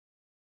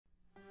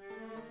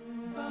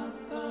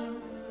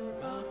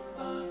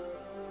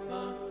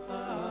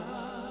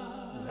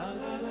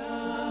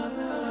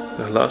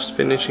The last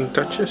finishing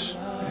touches?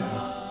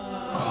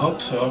 Yeah, I hope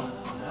so.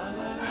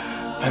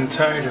 I'm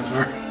tired of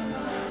her.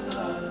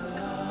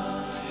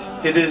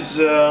 It is,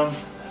 like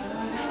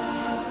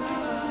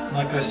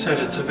I said,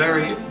 it's a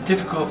very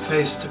difficult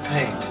face to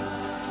paint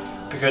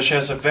because she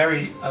has a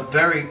very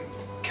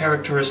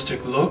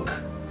characteristic look,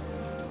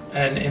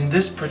 and in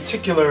this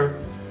particular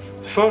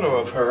photo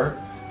of her,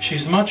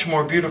 she's much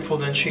more beautiful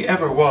than she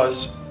ever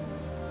was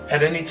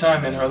at any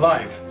time in her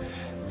life.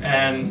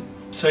 And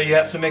so you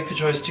have to make the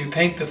choice, do you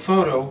paint the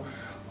photo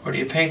or do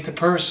you paint the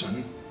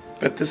person?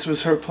 But this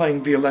was her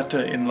playing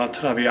Violetta in La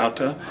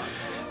Traviata,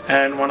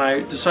 and when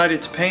I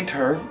decided to paint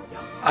her,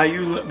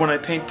 when I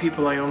paint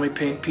people, I only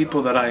paint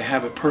people that I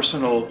have a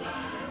personal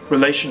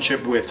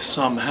relationship with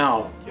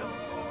somehow.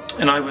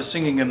 And I was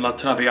singing in La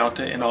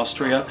Traviata in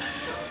Austria,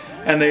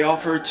 and they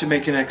offered to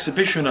make an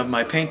exhibition of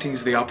my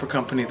paintings, the opera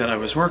company that I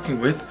was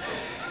working with.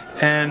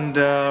 And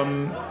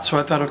so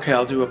I thought, okay,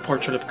 I'll do a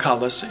portrait of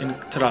Callas in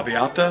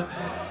Traviata.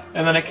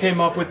 And then I came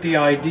up with the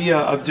idea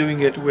of doing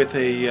it with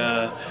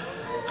a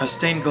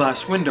stained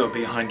glass window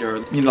behind her,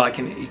 you know, like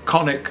an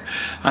iconic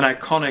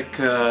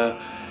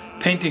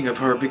painting of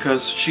her,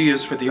 because she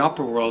is, for the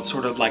opera world,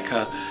 sort of like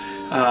a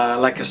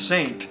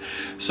saint.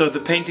 So the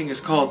painting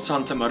is called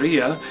Santa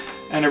Maria,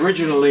 and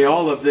originally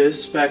all of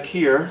this back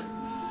here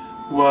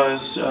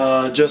was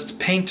just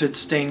painted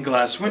stained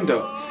glass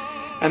window.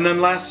 And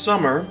then last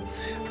summer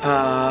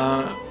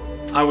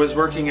I was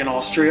working in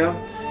Austria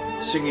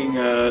singing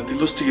Die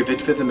Lustige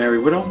Witwe, the Merry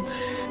Widow,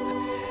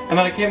 and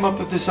then I came up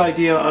with this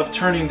idea of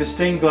turning the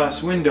stained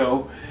glass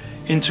window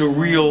into a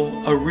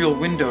real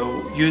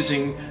window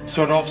using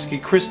Swarovski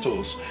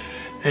crystals.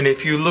 And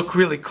if you look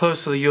really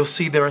closely, you'll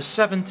see there are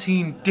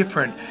 17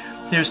 different,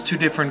 there's 2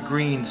 different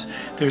greens,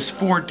 there's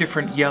 4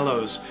 different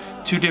yellows,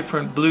 2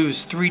 different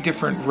blues, 3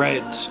 different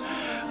reds,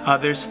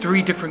 there's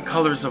 3 different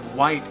colors of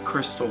white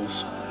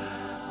crystals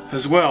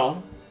as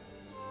well.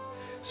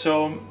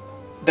 So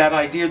that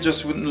idea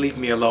just wouldn't leave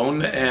me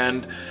alone,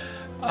 and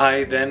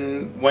I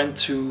then went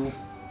to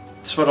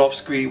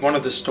Swarovski, one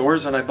of the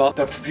stores, and I bought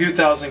a few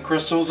thousand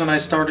crystals, and I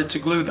started to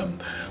glue them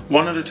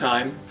one at a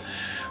time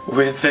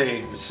with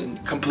it's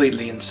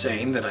completely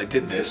insane that I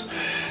did this,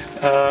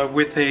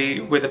 with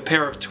a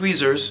pair of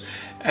tweezers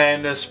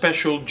and a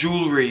special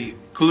jewelry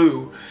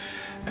glue.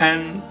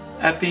 And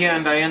at the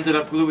end I ended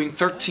up gluing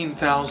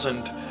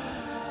 13,000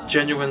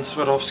 genuine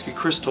Swarovski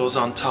crystals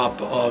on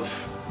top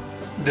of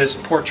this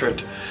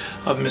portrait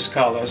of Miss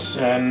Callas,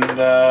 and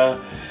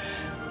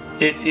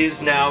it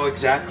is now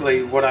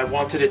exactly what I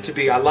wanted it to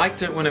be. I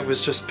liked it when it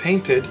was just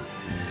painted,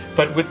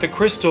 but with the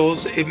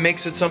crystals it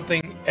makes it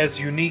something as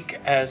unique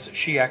as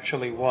she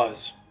actually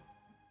was.